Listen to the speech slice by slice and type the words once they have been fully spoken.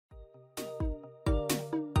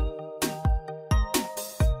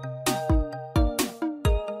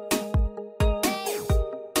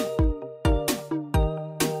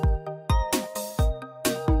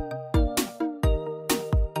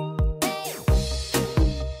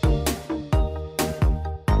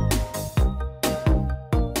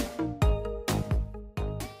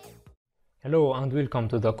Hello and welcome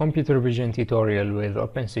to the computer vision tutorial with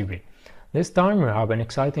OpenCv. This time we have an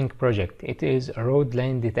exciting project. It is road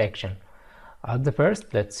lane detection. At the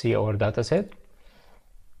first, let's see our dataset.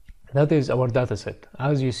 That is our dataset.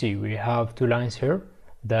 As you see, we have two lines here.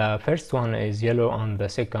 The first one is yellow and the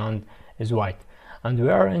second is white. And we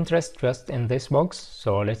are interested just in this box,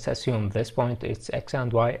 so let's assume this point is x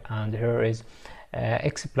and y, and here is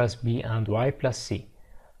x plus b and y plus c.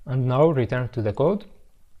 And now return to the code.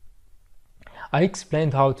 I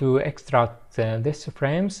explained how to extract these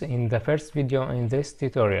frames in the first video in this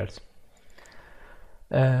tutorials.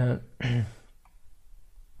 Here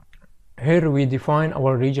we define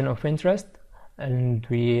our region of interest, and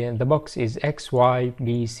the box is x, y,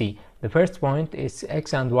 b, c. The first point is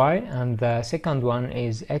x and y, and the second one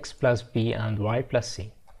is x plus b and y plus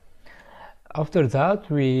c. After that,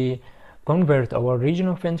 we convert our region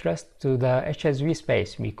of interest to the HSV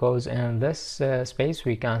space, because in this space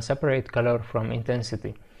we can separate color from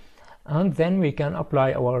intensity, and then we can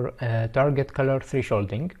apply our target color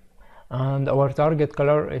thresholding. And our target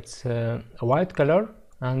color, it's a white color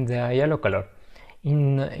and the yellow color.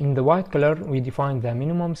 In the white color we define the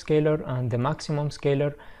minimum scalar and the maximum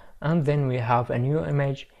scalar, and then we have a new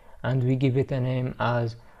image and we give it a name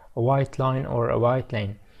as a white line or a white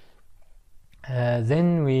lane.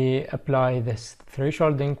 Then we apply this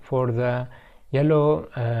thresholding for the yellow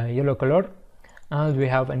color, and we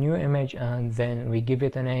have a new image, and then we give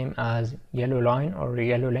it a name as yellow line or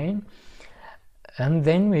yellow lane, and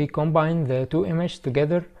then we combine the two images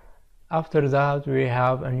together. After that we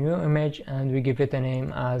have a new image and we give it a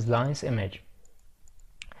name as lines image.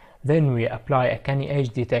 Then we apply a canny edge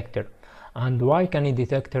detector. And why canny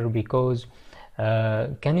detector? Because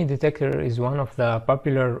canny detector is one of the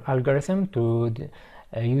popular algorithm to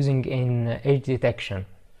using in edge detection.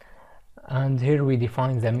 And here we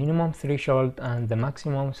define the minimum threshold and the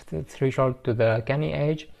maximum threshold to the canny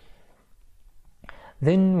edge.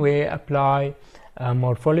 Then we apply a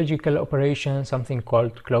morphological operation, something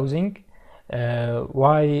called closing.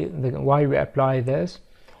 Why we apply this?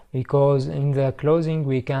 Because in the closing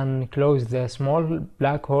we can close the small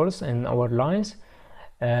black holes in our lines,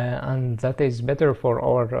 and that is better for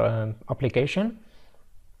our application.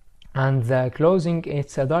 And the closing,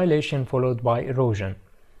 it's a dilation followed by erosion.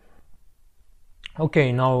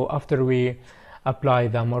 Okay, now after we apply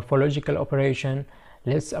the morphological operation,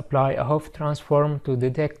 let's apply a hough transform to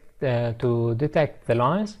detect the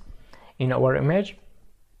lines in our image.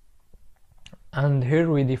 And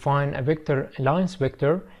here we define a lines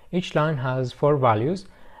vector. Each line has 4 values,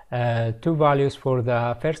 2 values for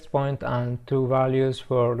the first point and 2 values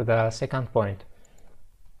for the second point.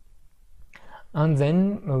 And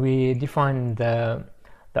then we define the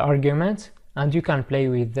arguments, and you can play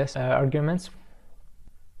with this arguments.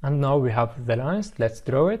 And now we have the lines. Let's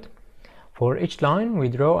draw it. For each line we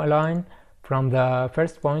draw a line from the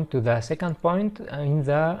first point to the second point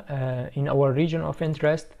in our region of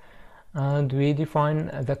interest, and we define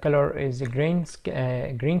the color is a green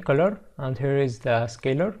color, and here is the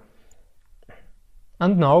scalar.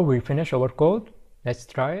 And now we finish our code. Let's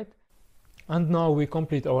try it. And now we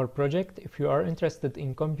complete our project. If you are interested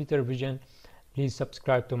in computer vision, please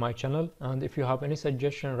subscribe to my channel, and if you have any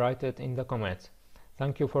suggestion, write it in the comments.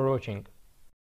 Thank you for watching.